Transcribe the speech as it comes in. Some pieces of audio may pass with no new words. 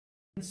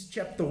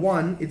Chapter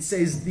 1, it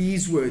says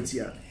these words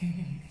here.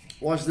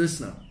 Watch this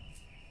now.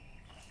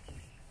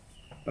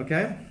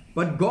 Okay?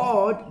 But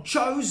God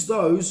chose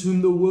those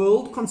whom the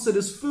world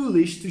considers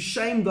foolish to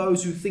shame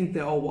those who think they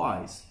are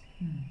wise.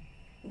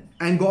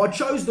 And God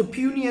chose the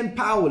puny and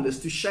powerless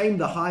to shame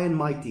the high and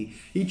mighty.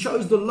 He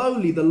chose the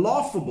lowly, the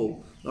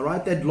laughable. All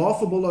right, that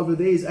laughable over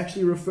there is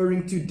actually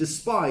referring to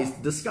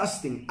despised,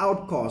 disgusting,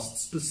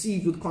 outcasts,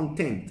 perceived with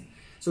contempt.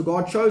 So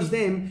God chose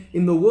them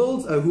in the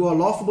world who are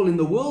laughable in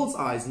the world's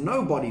eyes,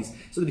 nobodies,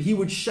 so that he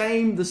would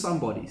shame the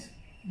somebodies.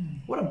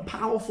 What a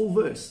powerful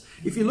verse.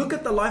 If you look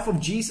at the life of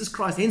Jesus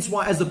Christ, hence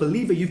why as a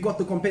believer you've got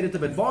the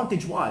competitive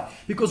advantage. Why?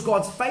 Because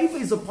God's favor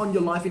is upon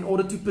your life in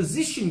order to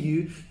position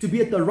you to be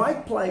at the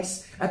right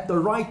place at the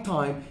right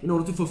time in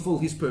order to fulfill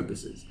his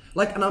purposes.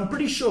 And I'm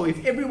pretty sure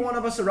if every one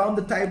of us around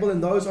the table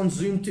and those on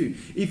Zoom too,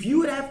 if you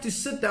would have to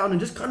sit down and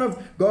just kind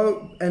of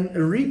go and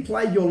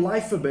replay your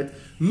life a bit,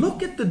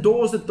 look at the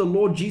doors that the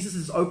Lord Jesus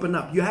has opened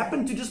up. You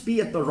happen to just be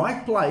at the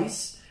right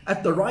place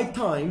at the right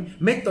time,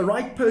 met the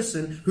right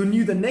person who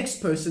knew the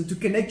next person to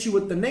connect you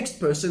with the next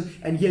person,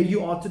 and here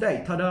you are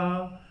today.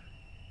 Ta-da!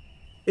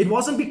 It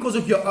wasn't because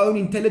of your own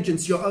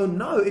intelligence,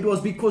 no, it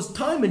was because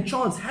time and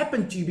chance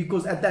happened to you,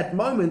 because at that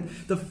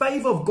moment, the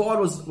favor of God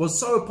was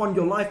so upon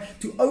your life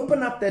to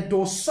open up that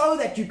door so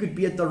that you could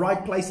be at the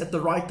right place at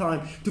the right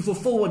time to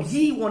fulfill what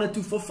he wanted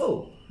to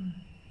fulfill.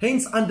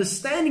 Hence,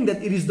 understanding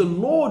that it is the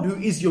Lord who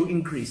is your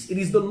increase. It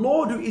is the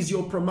Lord who is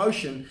your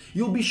promotion.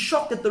 You'll be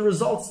shocked at the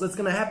results that's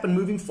going to happen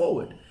moving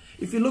forward.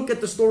 If you look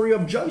at the story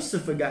of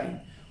Joseph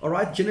again, all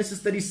right,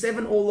 Genesis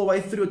 37 all the way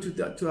through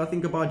to I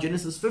think about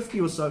Genesis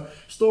 50 or so,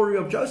 story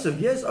of Joseph.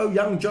 Yes, oh,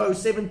 young Joe,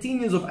 17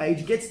 years of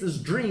age, gets this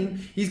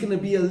dream. He's going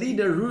to be a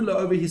leader, ruler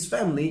over his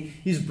family.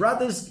 His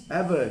brothers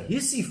have a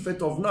hissy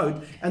fit of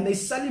note, and they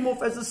sell him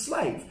off as a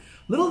slave.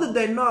 Little did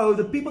they know,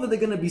 the people that they're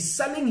going to be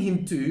selling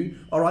him to,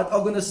 all right,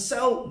 are going to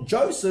sell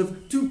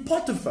Joseph to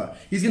Potiphar.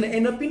 He's going to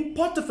end up in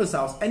Potiphar's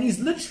house, and he's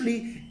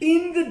literally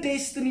in the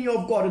destiny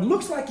of God. It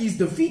looks like he's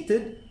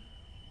defeated.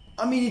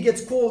 I mean, he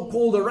gets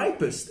called a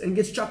rapist and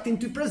gets chucked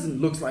into prison.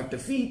 Looks like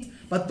defeat,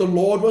 but the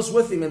Lord was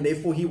with him, and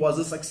therefore he was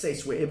a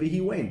success wherever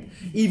he went,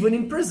 even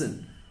in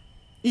prison,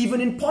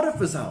 even in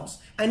Potiphar's house.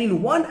 And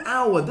in 1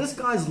 hour, this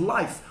guy's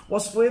life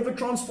was forever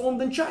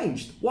transformed and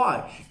changed.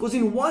 Why? Because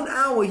in 1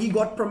 hour, he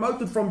got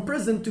promoted from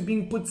prison to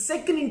being put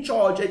second in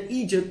charge at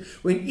Egypt,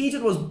 when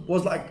Egypt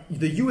was like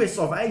the US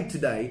of A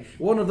today,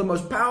 one of the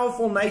most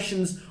powerful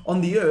nations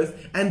on the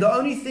earth. And the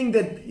only thing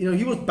that,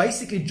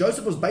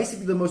 Joseph was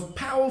basically the most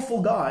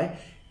powerful guy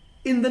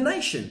in the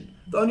nation.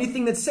 The only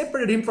thing that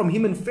separated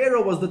him and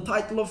Pharaoh was the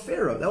title of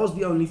Pharaoh. That was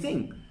the only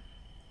thing.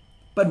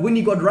 But when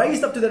he got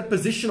raised up to that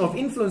position of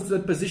influence, to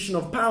that position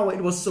of power,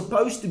 it was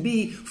supposed to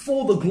be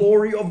for the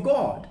glory of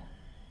God.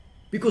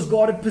 Because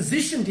God had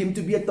positioned him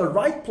to be at the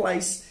right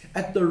place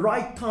at the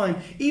right time.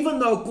 Even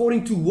though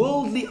according to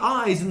worldly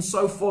eyes and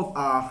so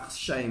forth,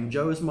 shame,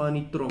 Joe is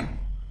mani trom.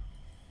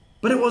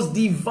 But it was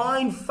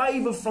divine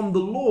favor from the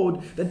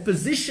Lord that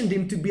positioned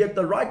him to be at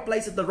the right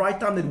place at the right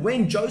time. That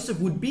when Joseph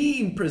would be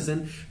in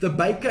prison, the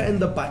baker and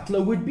the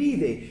butler would be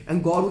there.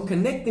 And God would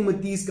connect him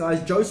with these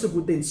guys. Joseph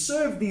would then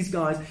serve these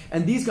guys.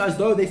 And these guys,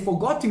 though they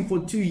forgot him for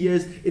 2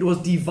 years, it was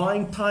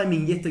divine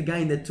timing yet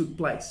again that took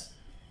place.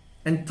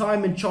 And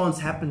time and chance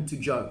happened to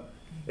Joe.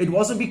 It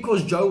wasn't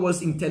because Joe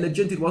was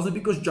intelligent. It wasn't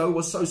because Joe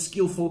was so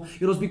skillful.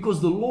 It was because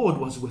the Lord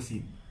was with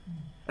him.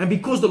 And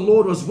because the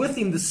Lord was with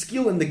him, the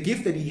skill and the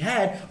gift that he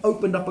had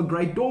opened up a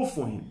great door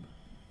for him.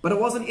 But it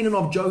wasn't in and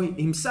of Joe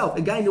himself.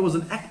 Again, it was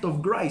an act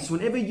of grace.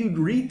 Whenever you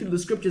read through the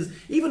scriptures,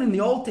 even in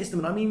the Old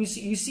Testament, I mean,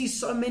 you see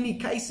so many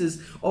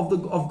cases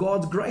of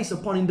God's grace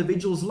upon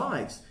individuals'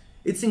 lives.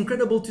 It's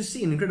incredible to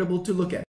see and incredible to look at.